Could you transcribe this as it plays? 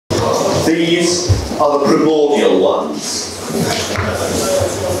These are the primordial ones.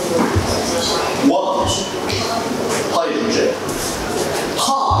 1. Hydrogen.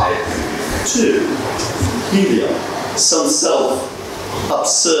 High. 2. Helium. Some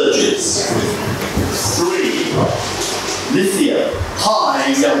self-upsurges. 3. Lithium.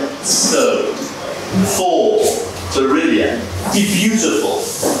 High stone. 4. Beryllium. Be beautiful,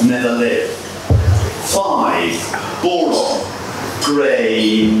 never live. 5. Boron.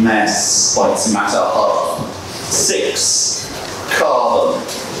 Grey mess, white matter hard. 6. Carbon.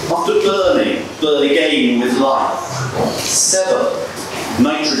 After burning, burn again with life. 7.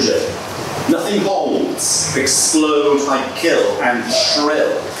 Nitrogen. Nothing holds. Explode, I kill, and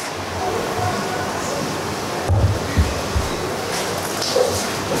shrill.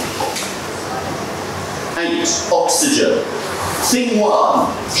 8. Oxygen. Thing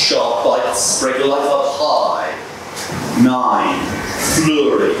 1. Sharp bites, spread life up high. 9.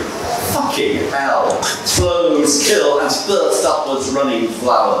 Fluorine. Fucking hell. Flows, kill, and burst upwards running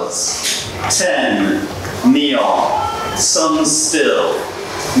flowers. 10. Neon. Sun still.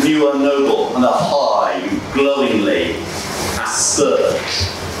 New and noble, and a high, glowingly asperge.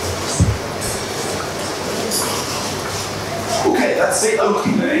 Okay, that's the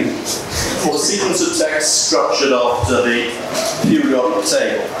opening for a sequence of text structured after the periodic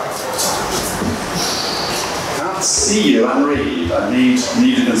table. Can't see you and read. I need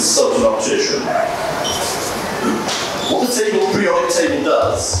to consult an optician. What the periodic table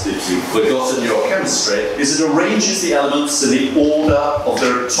does, if you've forgotten your chemistry, is it arranges the elements in the order of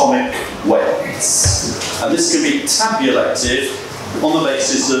their atomic weights. And this can be tabulated on the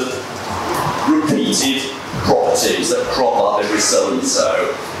basis of repeated properties that crop up every so and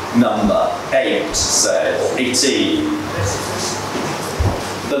so. Number 8, say, 18.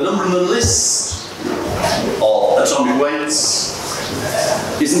 The number in the list of atomic weights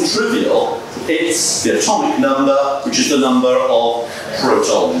isn't trivial. It's the atomic number, which is the number of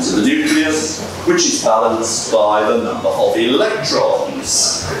protons in the nucleus, which is balanced by the number of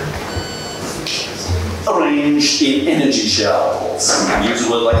electrons. Arranged in energy shells. We use a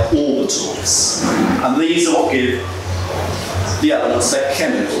word like orbitals. And these are what give the elements their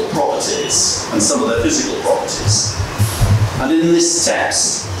chemical properties and some of their physical properties. And in this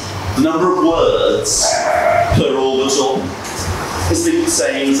text, the number of words per orbital is the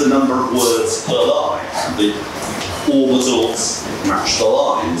same as the number of words per line. The orbitals match the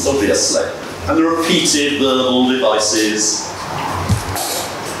lines, obviously. And the repeated verbal devices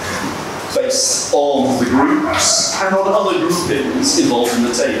based on the groups and on other groupings involved in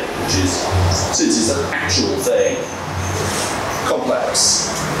the table, which is, since it's an actual thing, complex.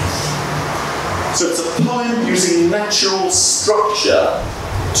 So it's a poem using natural structure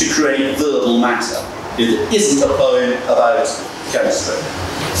to create verbal matter. It isn't a poem about chemistry.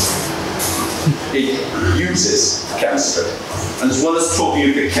 It uses chemistry. And as well as talking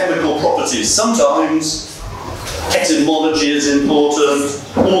of the chemical properties, sometimes etymology is important,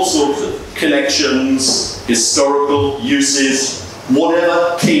 all sorts of connections, historical uses,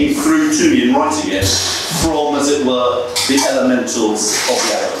 whatever came through to me in writing it from, as it were, the elementals of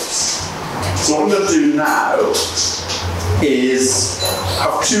the elements. So what I'm going to do now is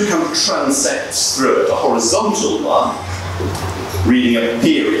have two kind of transects through it, a horizontal one, reading a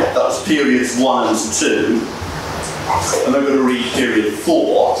period, that was periods 1 and 2, and I'm going to read period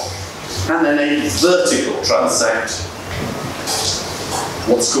 4, and then a vertical transect,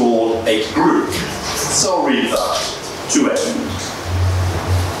 what's called a group. So I'll read that to end.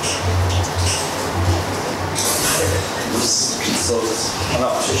 Let's consult an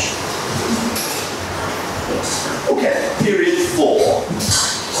optician. Okay, period 4.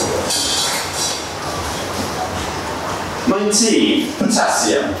 19,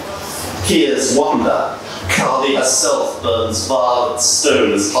 potassium. Here's wonder. Kali herself burns violet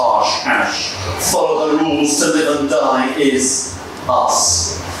stone as harsh ash. Follow her rules to live and die is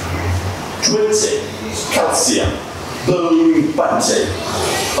us. 20, calcium. Bone bunting.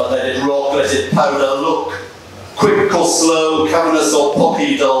 But let it rock, let it powder, look. Quick or slow, cavernous or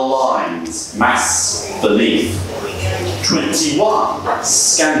poppy dull lines. Mass beneath. 21,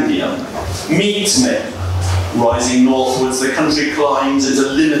 scandium. Meet me. Rising northwards, the country climbs into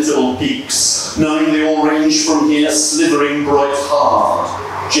limitable peaks, knowing they all range from here, slithering bright hard.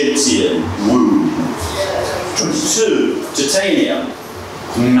 Gentian womb. 22, titanium.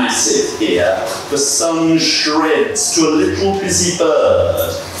 Massive here. The sun shreds to a little busy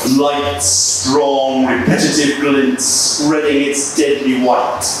bird. Light, strong, repetitive glints, spreading its deadly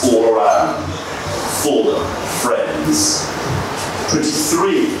white all around. Fallen friends.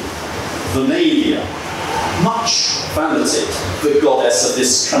 23, vanadium. Much vanity, the goddess of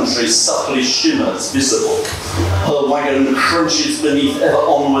this country subtly shimmers visible. Her wagon crunches beneath ever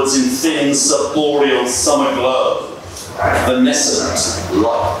onwards in thin, subboreal summer glow. Evanescent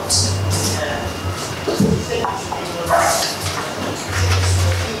light.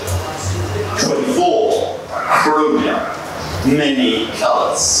 Chromium, many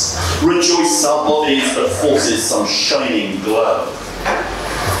colours. Rejoice our bodies, but forces some shining glow.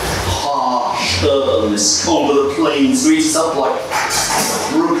 Harsh urbanness, cold of the plains, reaches up like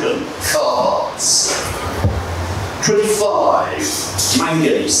broken cards. 25,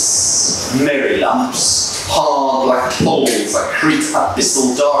 manganese, merry lamps, hard black poles that create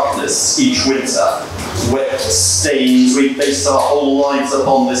abyssal darkness each winter. Wet stains, we base our whole lives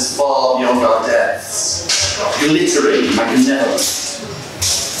upon this far beyond our depths. Glittering, magnificent.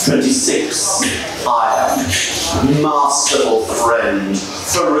 26, iron, masterful friend,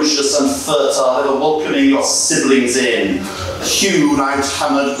 ferocious and fertile, ever welcoming your siblings in. Hewn,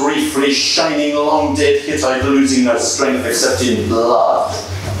 out-hammered, briefly shining, long dead Hittite, losing no strength except in blood,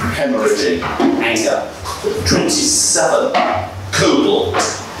 hemorrhaging, anger. 27, cobalt,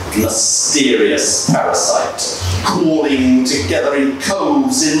 mysterious parasite, crawling together in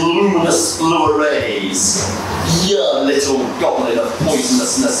coves in luminous blue arrays. Your little goblin of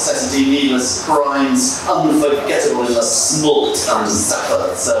poisonous necessity, needless crimes, unforgettable in the smalt and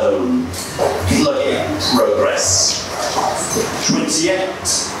zapper zone. Plugging progress.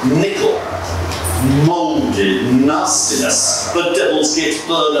 28, nickel. Moulded nastiness. The devil's gate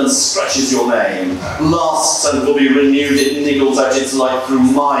burn and scratches your name. Lasts and will be renewed, it niggles out its light through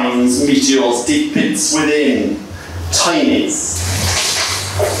mines, meteors, deep pits within. Tinies.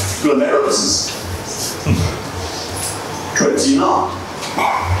 Glomerulus. 29.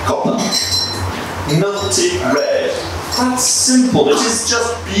 Copper. Melted red. That's simple, it is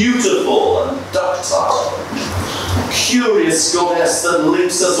just beautiful and ductile. Curious goddess that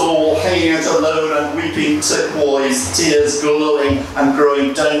links us all, hanging out alone and weeping turquoise, tears glowing and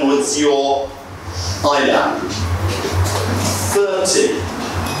growing downwards your island. 30.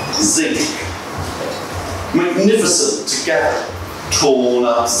 Zinc. Magnificent together. Torn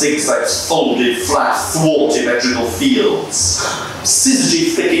up zigzags, folded, flat, thwart electrical fields.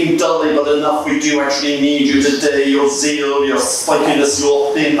 Syzygy flicking dully, but enough we do actually need you today. Your zeal, your spikiness,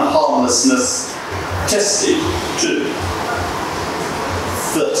 your thin harmlessness. Tested, too.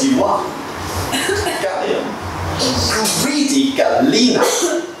 31. Gallium. Greedy Galena.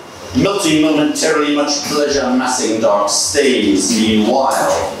 Melting momentarily, much pleasure, massing dark stains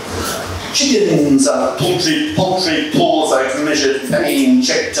meanwhile. Chickens and poultry paws out measured pain,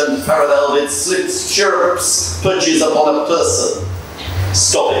 checked and paralleled, it slips, chirrups, perches upon a person,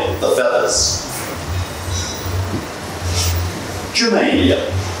 stopping the feathers.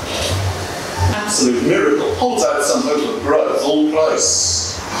 Germania. Absolute miracle, holds out some hope of growth, all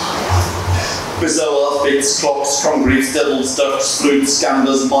close. Bezoar, bits, clocks, concretes, devils, ducks, flutes,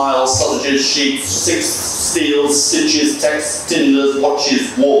 gambers, miles, sausages, sheets, sixths, steels, stitches, texts, tinders,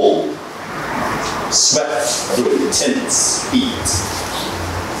 watches, wall. Swept through intense heat.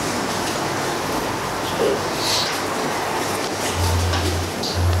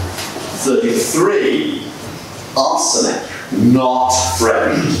 (33) Arsenic, not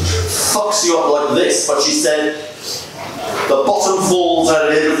friend. Fucks you up like this, but she said, the bottom falls out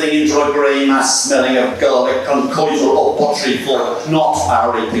of everything into a grey mass smelling of garlic, conchoidal or pottery for not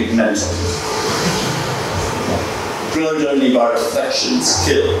auri pigmentum. Glowed only by reflections,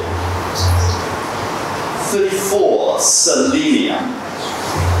 kill. 34, selenium.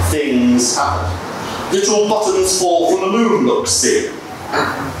 Things happen. Little buttons fall from the moon, look, see.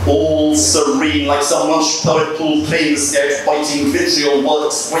 All serene, like some Welsh poet pulled pains out, biting vitriol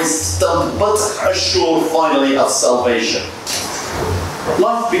works, waste done, but assured finally of salvation.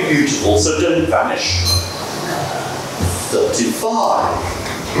 Life be beautiful, so don't vanish.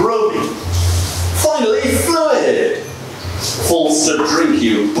 35, bromine. Finally, fluid. Falls to drink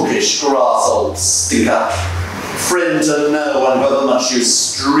you, bookish grass, old stinker. Friend to know, and however much you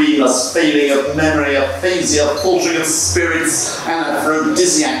stream, us failing of memory, aphasia, faltering of spirits, and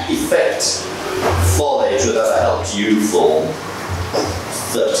aphrodisiac effect. Folly to have helped you fall.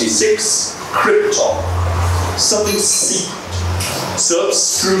 36, krypton. Something secret, so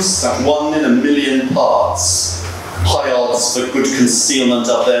abstruse that one in a million parts. High odds for good concealment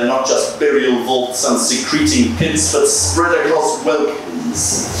up there, not just burial vaults and secreting pits, but spread across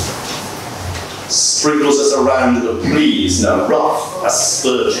welkins. Sprinkles us around with a breeze, now rough as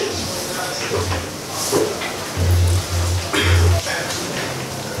spurging.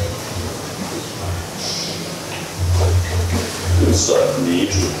 also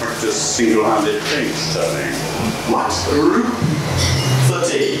need to practice single-handed page turning. Right, group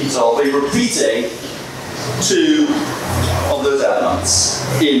 13. So I'll be repeating 2 of those elements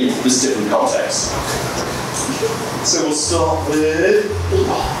in this different context. So we'll start with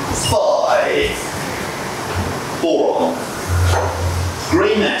 5. Boron.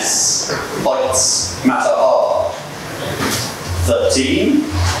 Greenness. Bites matter hard. 13.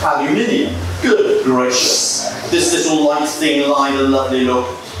 Aluminium. Good gracious. This little light thing lied a lovely look.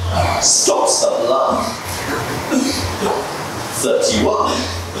 Stops the blood. 31.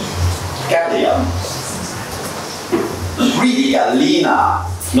 Gallium. Greedy Galena.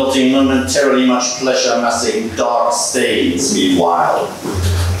 Noting momentarily much pleasure massing dark stains meanwhile.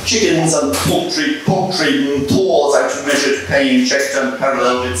 Chickens and poultry pours out measured pain, checked and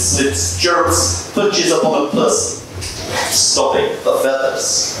paralleled with slits, jerks, perches upon a person, stopping the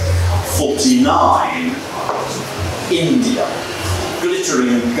feathers. 49. India.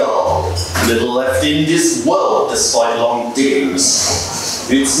 Glittering gold, little left in this world despite long diggings.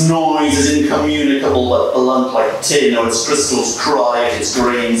 Its noise is incommunicable but blunt like tin, or its crystals cry, its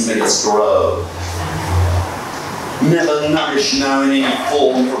grains make it grow. Never nourished now in any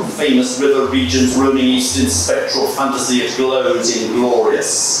form from famous river regions roaming east in spectral fantasy, it glows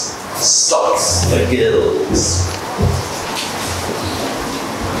inglorious, stops the gills.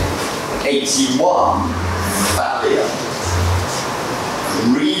 81. Thallium.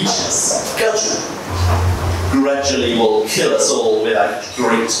 Regis gudgeon. Gradually will kill us all without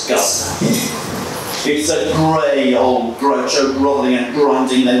great gusto. It's a grey old groucho grovelling and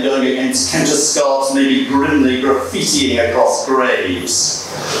grinding, then going against counterscarps, maybe grimly graffitiing across graves.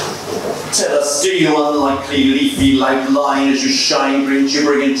 Tell us, do you unlikely leafy like line as you shine, green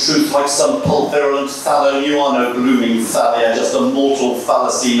gibbering in truth like some pulverulent fallow? You are no blooming thalia, just a mortal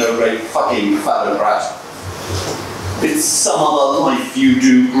fallacy, no great fucking phallocrat. It's some other life you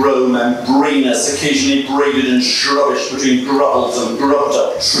do grow, membranous, occasionally braided and shrubbish between grovels and grubbed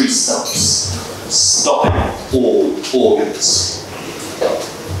up tree stumps, stopping all organs.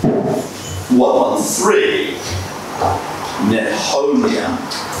 113. Nehonium.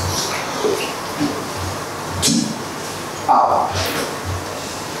 Hour.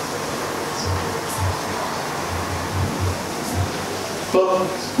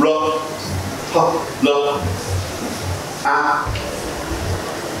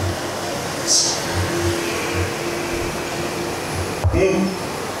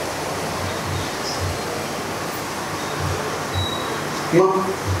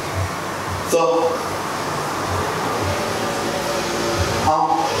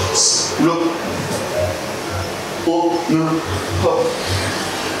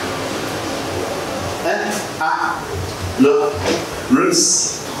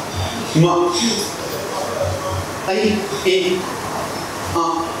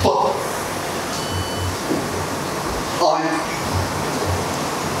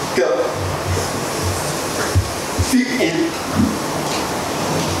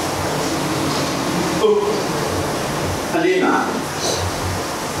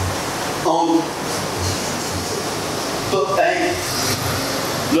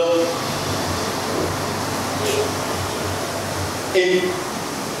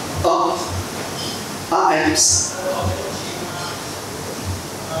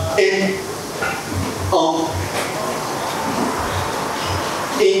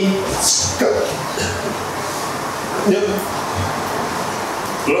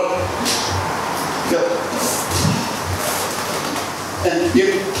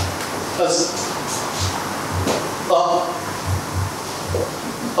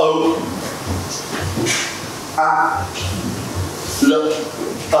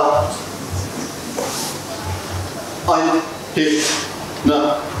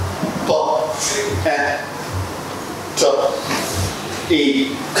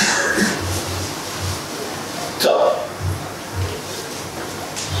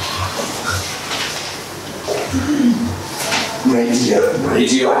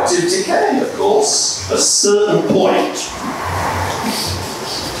 Radioactive decay, of course. At a certain point,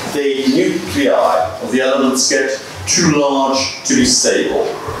 the nuclei of the elements get too large to be stable.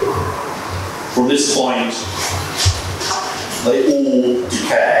 From this point, they all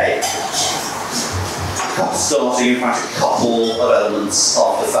decay. Starting, in fact, a couple of elements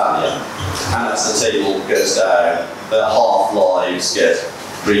after thallium. And as the table goes down, their half-lives get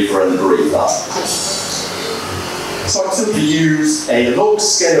briefer and briefer. So I simply use a log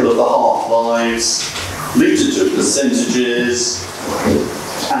scale of the half-lives, loop it to percentages,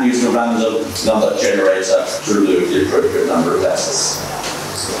 and use a random number generator to remove the appropriate number of letters.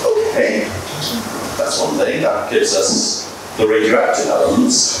 Okay, that's one thing. That gives us the radioactive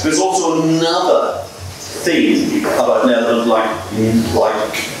elements, there's also another thing about an element like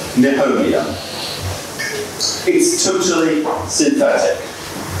nihonium. It's totally synthetic.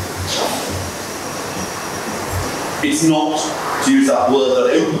 It's not, to use that word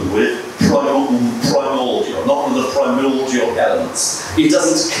that I opened with, primordial, not one of the primordial elements. It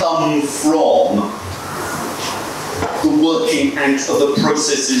doesn't come from the working out of the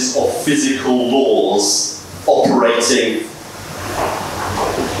processes of physical laws operating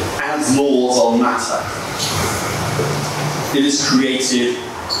as laws on matter. It is created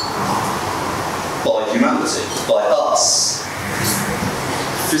by humanity, by us.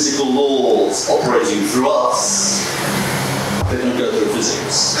 Physical laws operating through us, they don't go through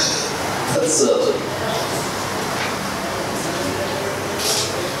physics. That's certain.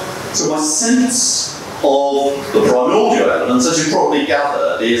 So my sense of the primordial elements, as you probably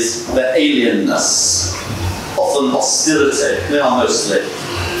gathered, is their alienness, often hostility. They are mostly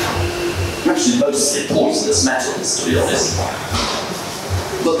poisonous metals, to be honest.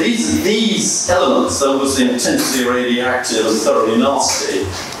 But these elements, though obviously intensely radioactive and thoroughly nasty,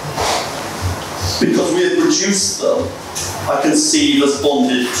 because we have produced them, I conceive as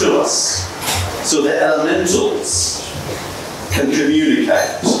bonded to us. So the elementals can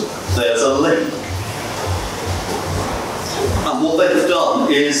communicate. There's a link. And what they've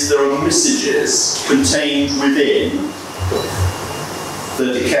done is there are messages contained within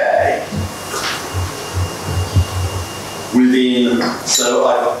the decay. So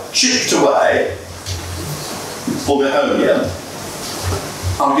I've chipped away for nihonium.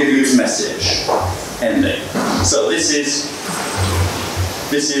 I'll give you its message ending. So this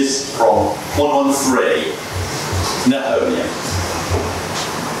is from 113 nihonium.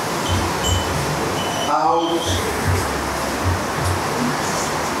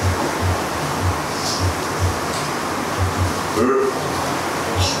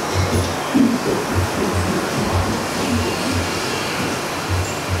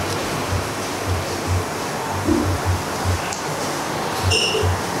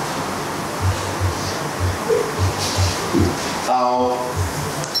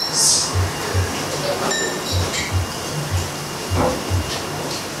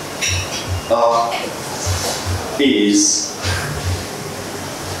 Is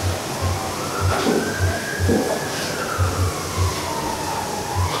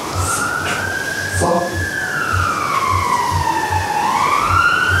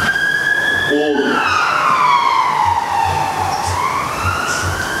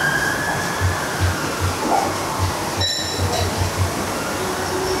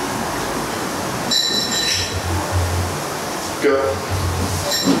go.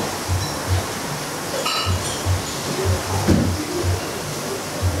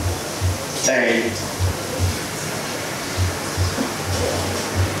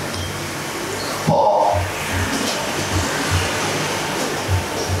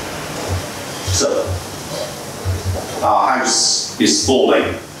 So, our house is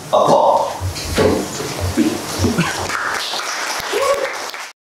falling apart.